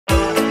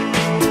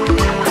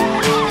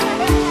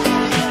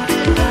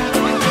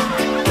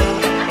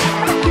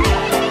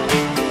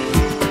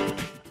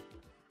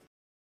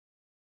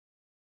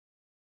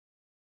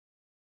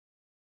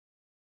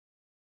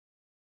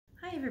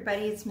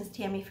everybody, it's Miss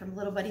Tammy from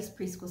Little Buddies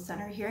Preschool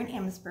Centre here in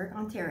Amherstburg,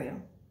 Ontario.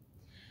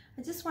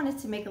 I just wanted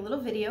to make a little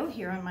video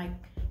here on my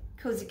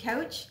cozy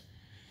couch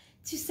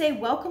to say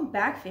welcome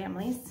back,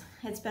 families.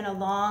 It's been a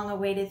long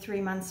awaited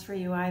 3 months for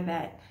you, I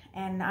bet,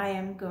 and I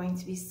am going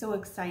to be so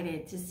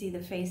excited to see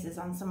the faces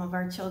on some of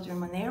our children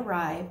when they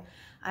arrive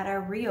at our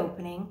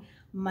reopening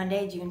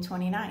Monday, June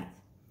 29th.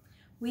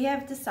 We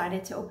have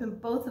decided to open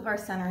both of our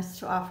centers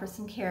to offer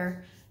some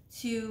care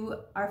to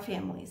our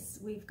families.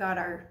 We've got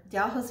our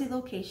Dalhousie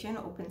location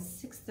open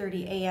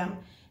 6:30 a.m.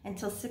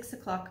 until 6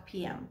 o'clock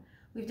p.m.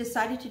 We've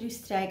decided to do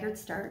staggered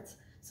starts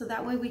so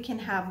that way we can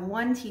have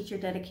one teacher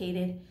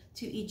dedicated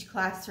to each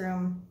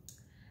classroom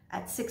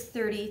at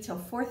 6:30 till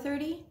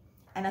 4:30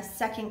 and a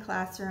second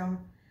classroom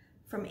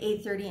from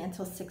 8:30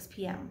 until 6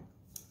 p.m.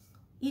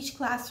 Each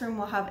classroom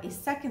will have a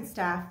second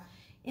staff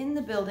in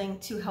the building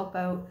to help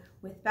out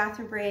with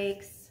bathroom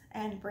breaks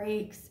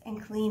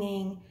and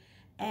cleaning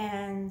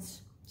and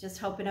just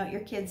helping out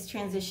your kids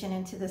transition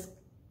into this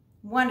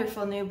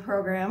wonderful new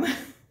program.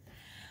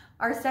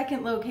 Our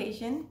second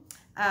location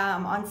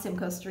on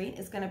Simcoe Street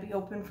is going to be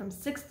open from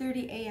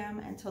 6:30 a.m.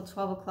 until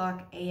 12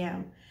 o'clock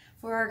a.m.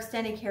 for our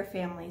extended care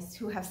families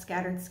who have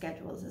scattered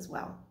schedules as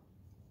well.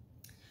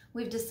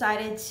 We've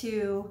decided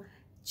to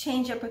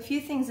change up a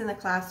few things in the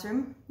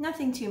classroom,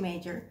 nothing too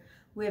major.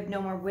 We have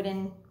no more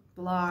wooden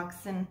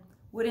blocks and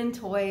wooden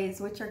toys,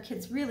 which our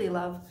kids really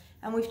love,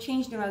 and we've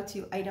changed them out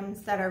to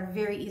items that are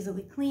very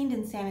easily cleaned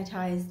and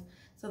sanitized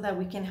so that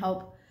we can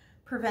help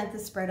prevent the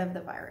spread of the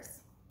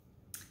virus.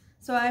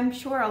 So I'm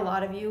sure a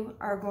lot of you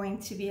are going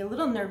to be a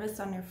little nervous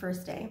on your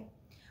first day.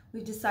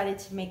 We've decided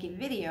to make a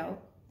video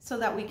so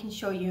that we can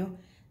show you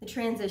the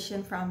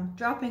transition from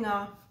dropping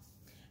off,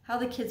 how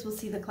the kids will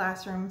see the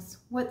classrooms,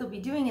 what they'll be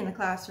doing in the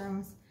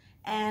classrooms,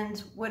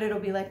 and what it'll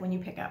be like when you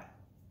pick up.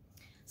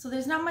 So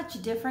there's not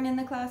much different in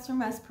the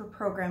classroom as per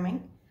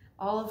programming.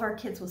 All of our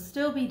kids will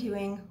still be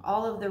doing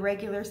all of the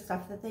regular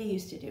stuff that they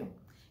used to do.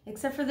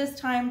 Except for this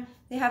time,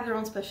 they have their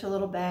own special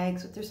little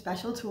bags with their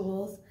special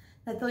tools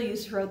that they'll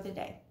use throughout the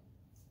day.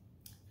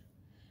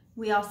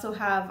 We also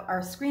have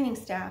our screening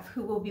staff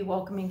who will be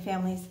welcoming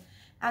families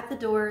at the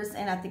doors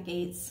and at the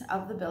gates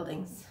of the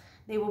buildings.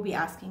 They will be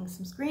asking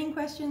some screening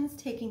questions,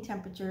 taking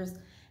temperatures,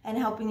 and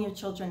helping your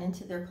children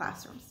into their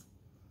classrooms.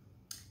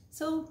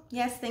 So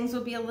yes, things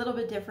will be a little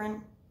bit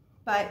different,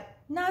 but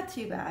not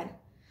too bad.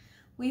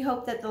 We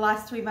hope that the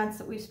last 3 months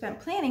that we've spent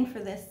planning for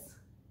this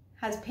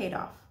has paid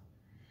off.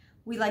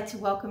 We'd like to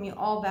welcome you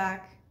all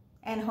back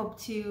and hope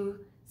to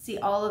see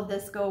all of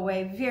this go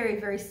away very,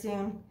 very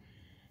soon.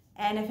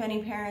 And if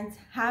any parents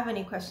have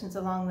any questions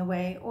along the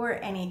way or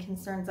any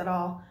concerns at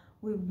all,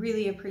 we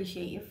really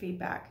appreciate your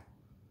feedback.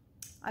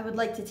 I would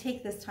like to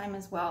take this time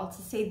as well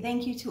to say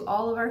thank you to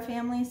all of our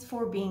families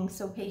for being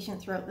so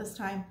patient throughout this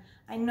time.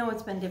 I know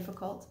it's been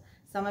difficult.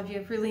 Some of you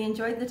have really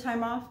enjoyed the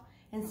time off,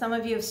 and some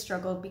of you have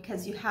struggled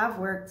because you have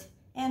worked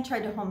and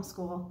tried to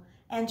homeschool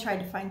and tried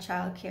to find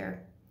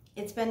childcare.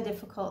 It's been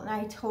difficult, and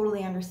I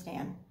totally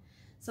understand.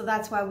 So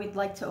that's why we'd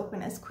like to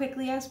open as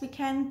quickly as we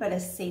can, but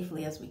as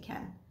safely as we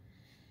can.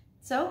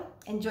 So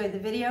enjoy the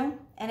video,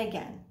 and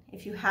again,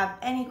 if you have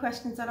any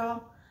questions at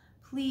all,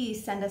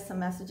 please send us some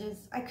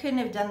messages. I couldn't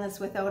have done this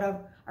without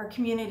our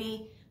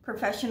community,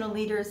 professional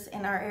leaders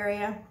in our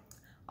area,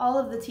 all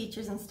of the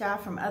teachers and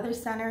staff from other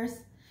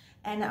centers,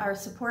 and our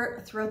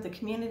support throughout the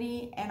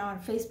community and on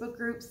Facebook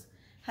groups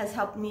has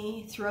helped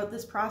me throughout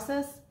this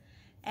process.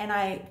 And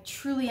I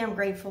truly am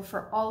grateful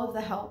for all of the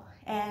help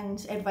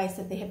and advice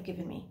that they have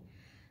given me.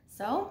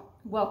 So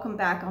welcome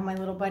back, all my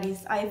little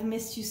buddies. I've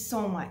missed you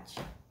so much.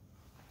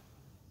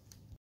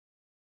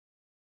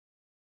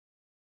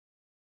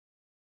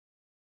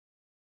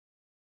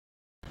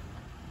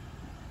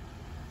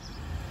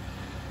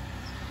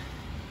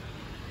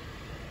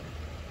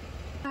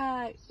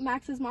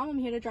 Max's mom, I'm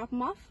here to drop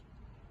him off.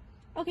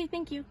 Okay,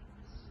 thank you.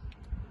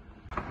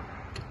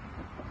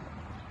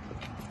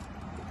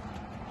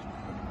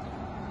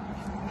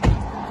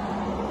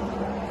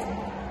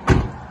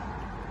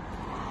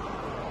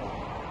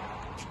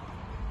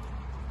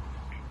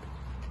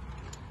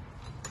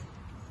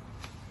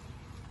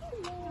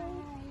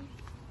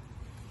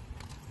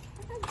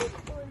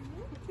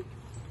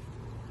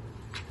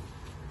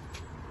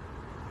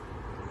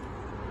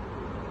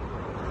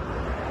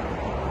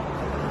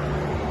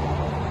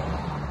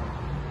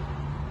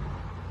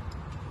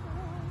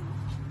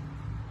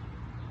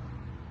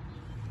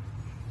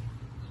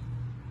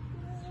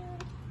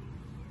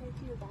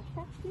 Your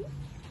backpack, please.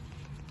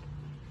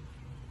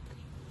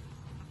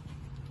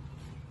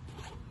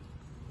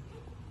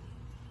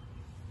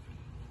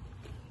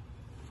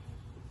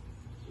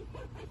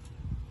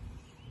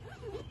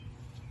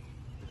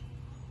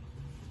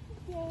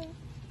 Okay.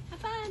 Have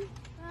fun.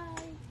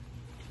 Bye.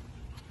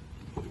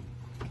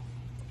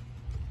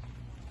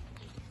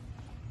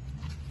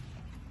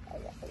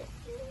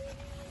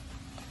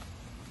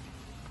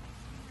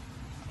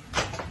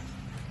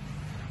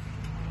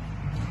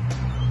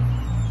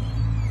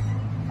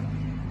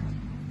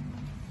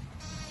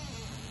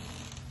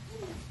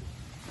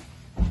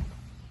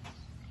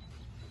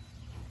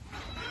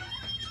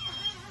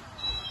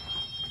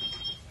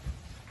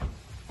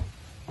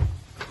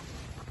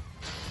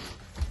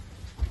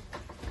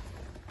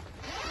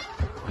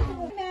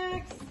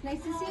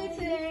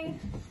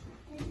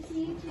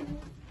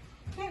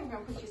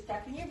 gonna put your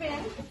stuff in your bin.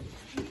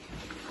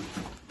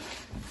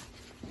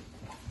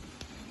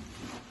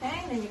 Okay,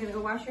 and then you're gonna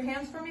go wash your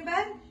hands for me,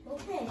 bud?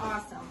 Okay.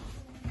 Awesome.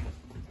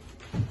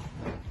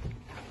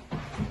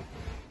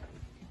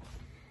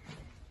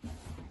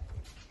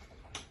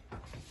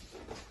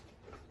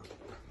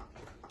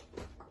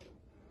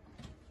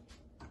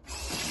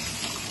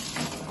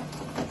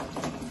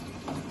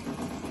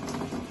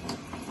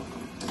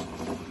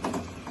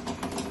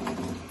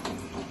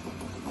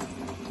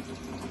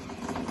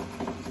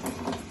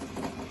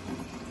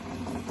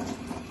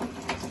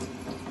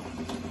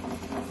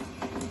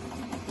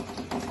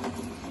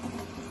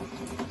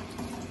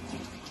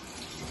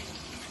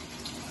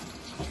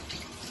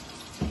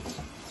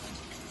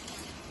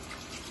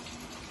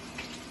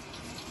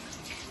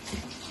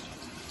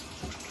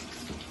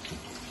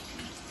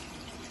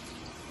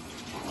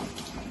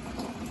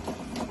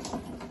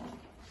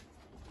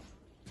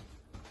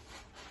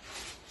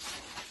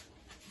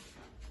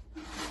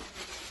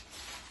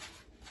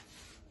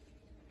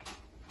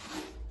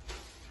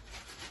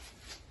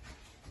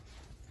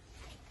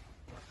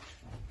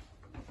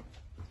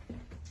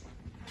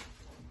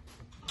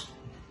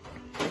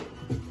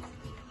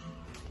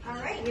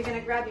 You're going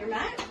to grab your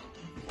mat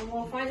and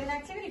we'll find an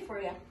activity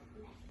for you.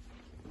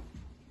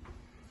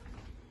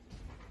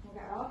 We've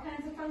got all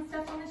kinds of fun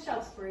stuff on the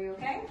shelves for you,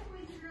 okay?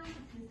 From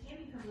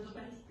Buddies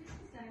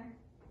Preschool Centre.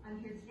 I'm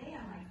here today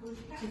on my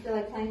cozy couch. You feel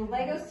like playing with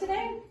Legos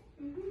today?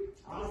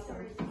 Mm-hmm. Awesome.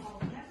 I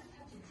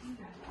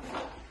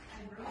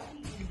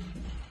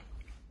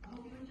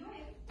hope you enjoy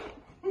it.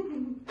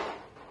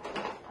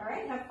 All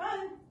right, have fun.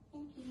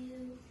 Thank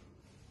you.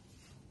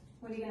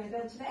 What are you going to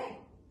build today?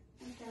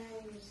 A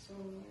dinosaur.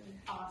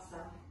 Awesome.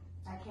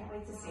 I can't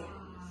wait to see it.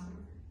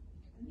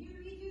 I'm here to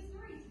read you a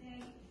story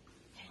today.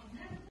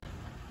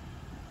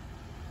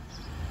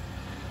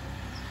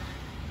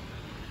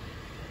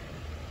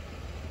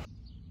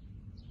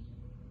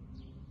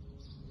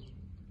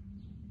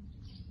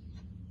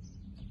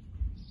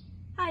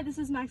 Hi, this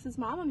is Max's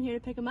mom. I'm here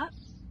to pick him up.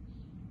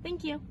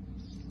 Thank you.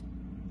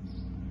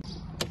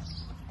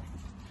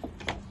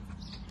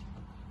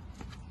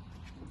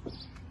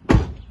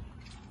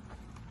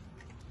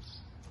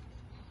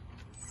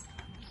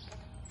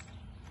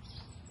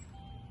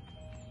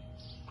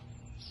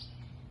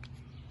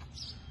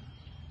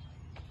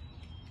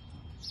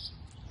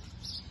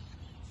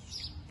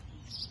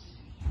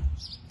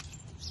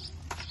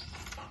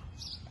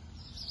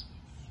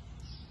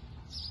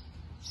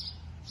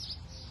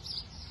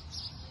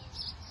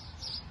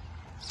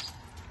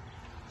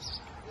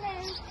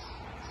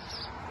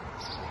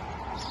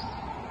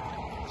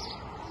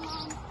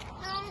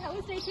 Hi, how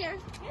was daycare?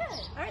 Good.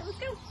 All right, let's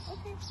go.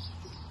 Okay.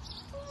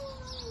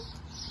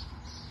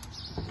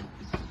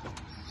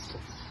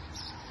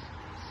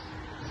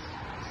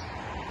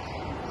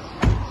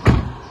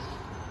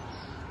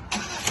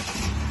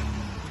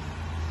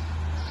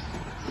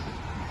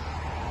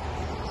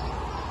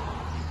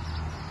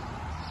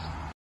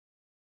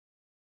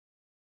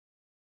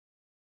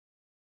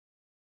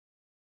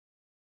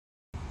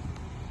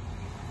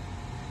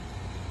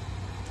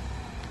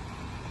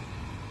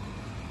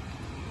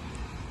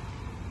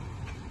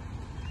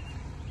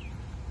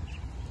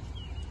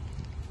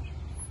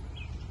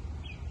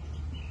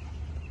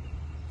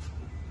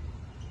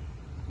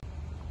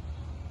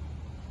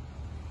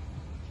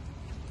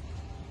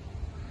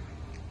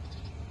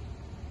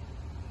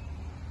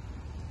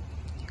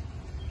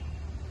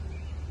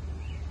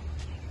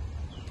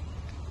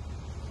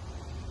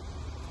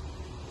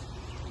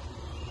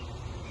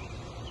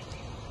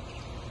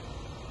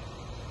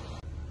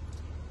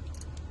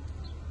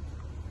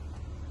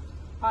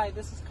 Hi,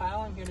 this is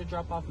Kyle. I'm here to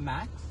drop off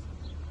Max.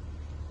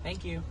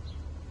 Thank you.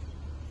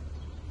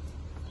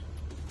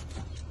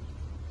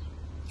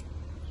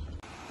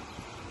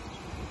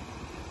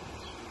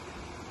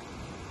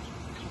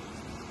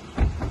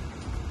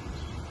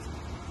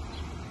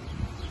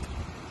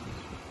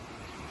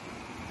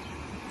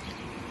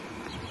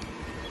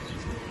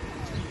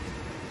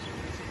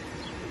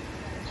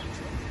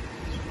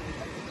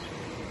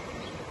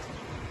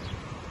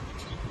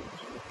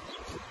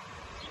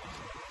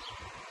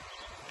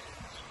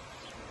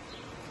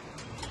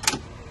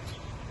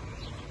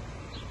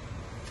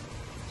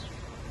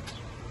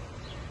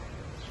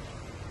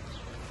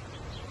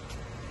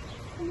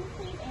 Can you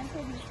please answer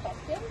these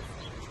questions?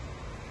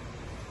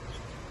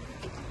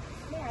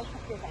 May I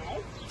check your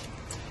bag?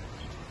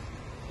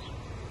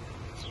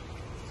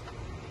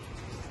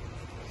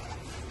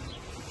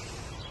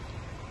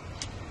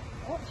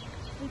 Oh,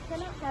 we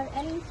cannot have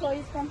any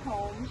toys from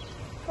home.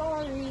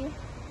 Sorry.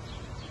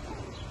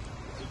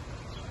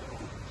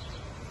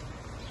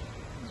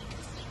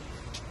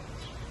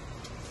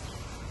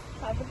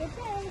 Have a good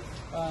day.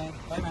 Bye.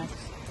 Bye, Max.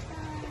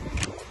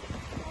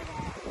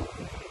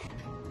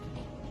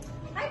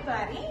 Hi,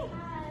 buddy.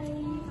 Hi.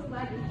 So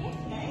glad you came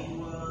today.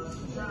 You're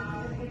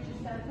gonna get your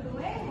stuff put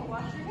away and we'll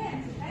wash your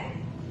hands, okay?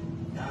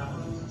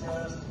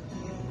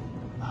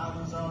 I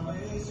was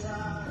always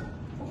trying.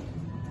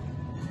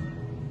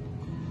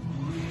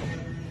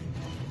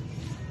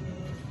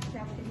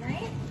 Have a good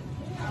night.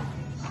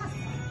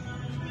 Awesome.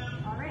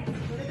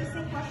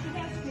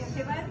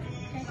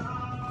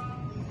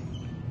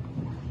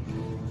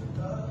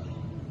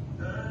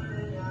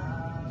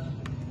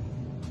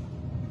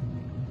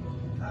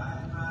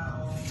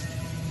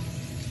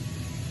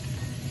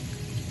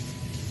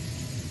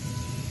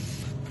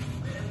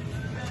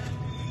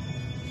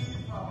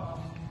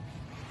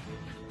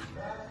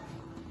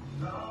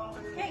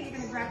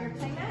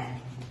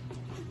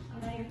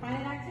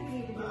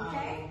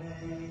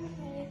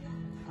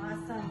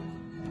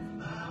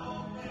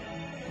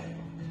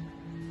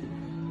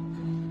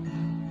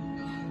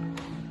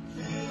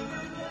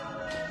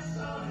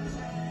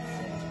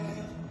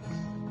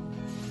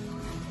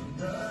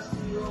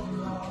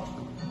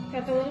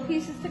 got the little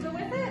pieces to go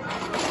with it? There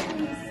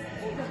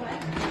you go,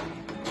 bud.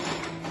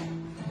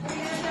 Where are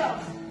you gonna go?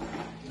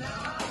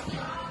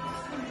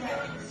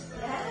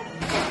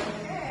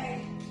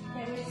 Okay.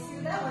 Can't wait to see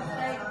what that looks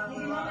like.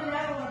 Maybe Mom and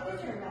Dad will have a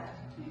picture of that.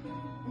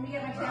 Let me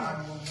get my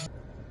camera.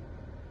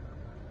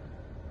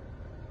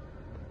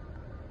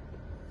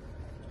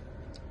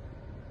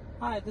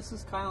 Hi, this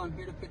is Kyle. I'm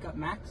here to pick up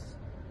Max.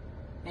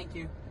 Thank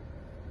you.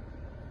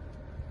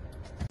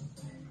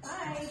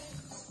 Hi.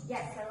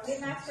 Yes, I will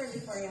get Max ready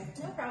for you.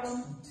 No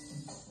problem.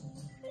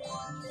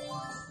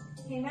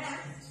 Hey,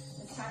 Max,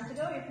 it's time to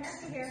go. Your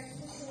parents are here.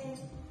 Okay.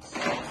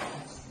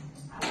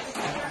 I'll put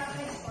your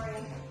outfit for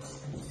you.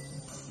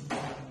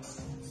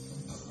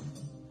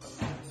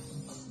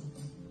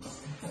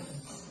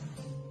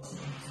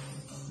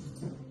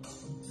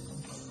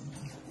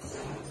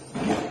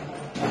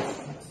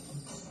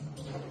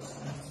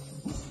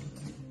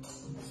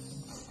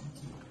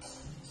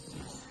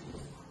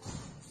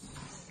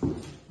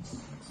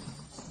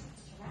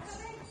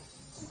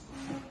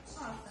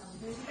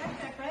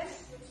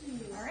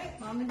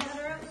 Mom and Dad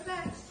are out in the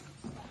back.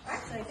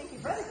 Actually, I think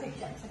your brother picked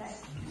you up today.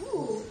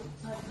 Ooh,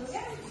 let's go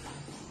get him.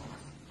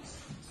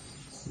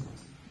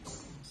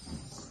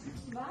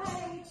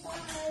 Bye.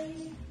 Bye.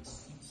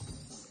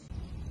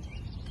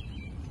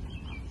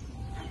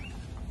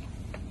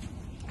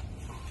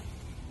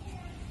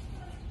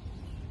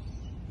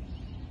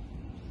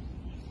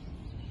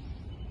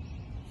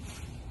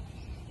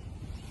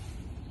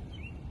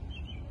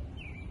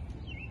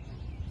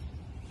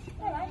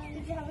 All right,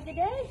 did you have a good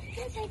day?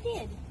 Yes, I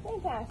did.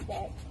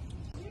 Fantastic.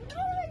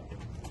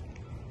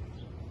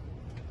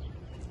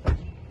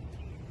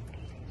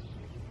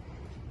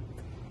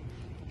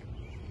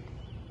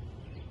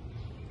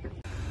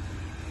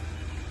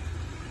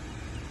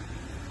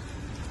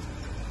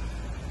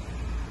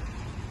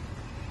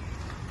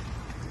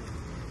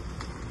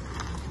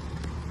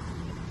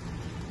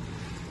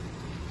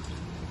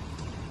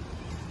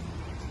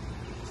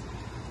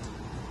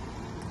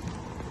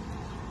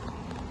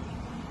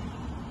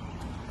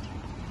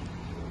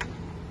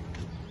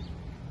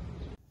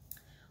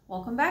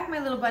 Welcome back, my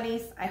little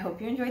buddies. I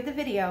hope you enjoyed the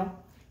video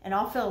and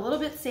all feel a little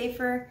bit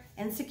safer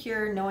and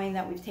secure knowing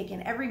that we've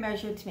taken every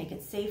measure to make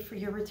it safe for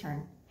your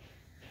return.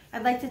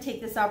 I'd like to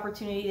take this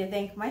opportunity to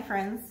thank my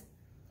friends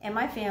and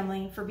my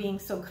family for being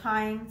so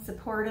kind,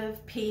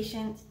 supportive,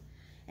 patient,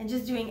 and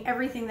just doing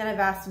everything that I've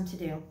asked them to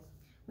do.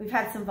 We've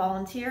had some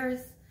volunteers.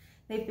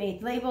 They've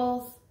made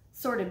labels,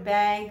 sorted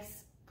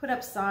bags, put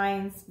up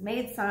signs,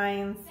 made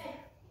signs.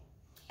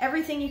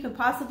 Everything you could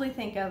possibly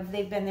think of,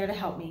 they've been there to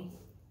help me.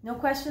 No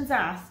questions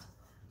asked.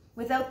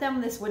 Without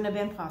them, this wouldn't have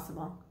been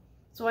possible.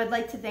 So I'd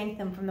like to thank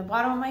them from the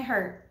bottom of my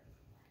heart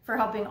for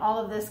helping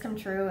all of this come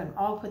true and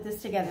all put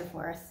this together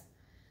for us.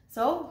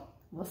 So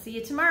we'll see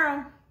you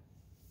tomorrow.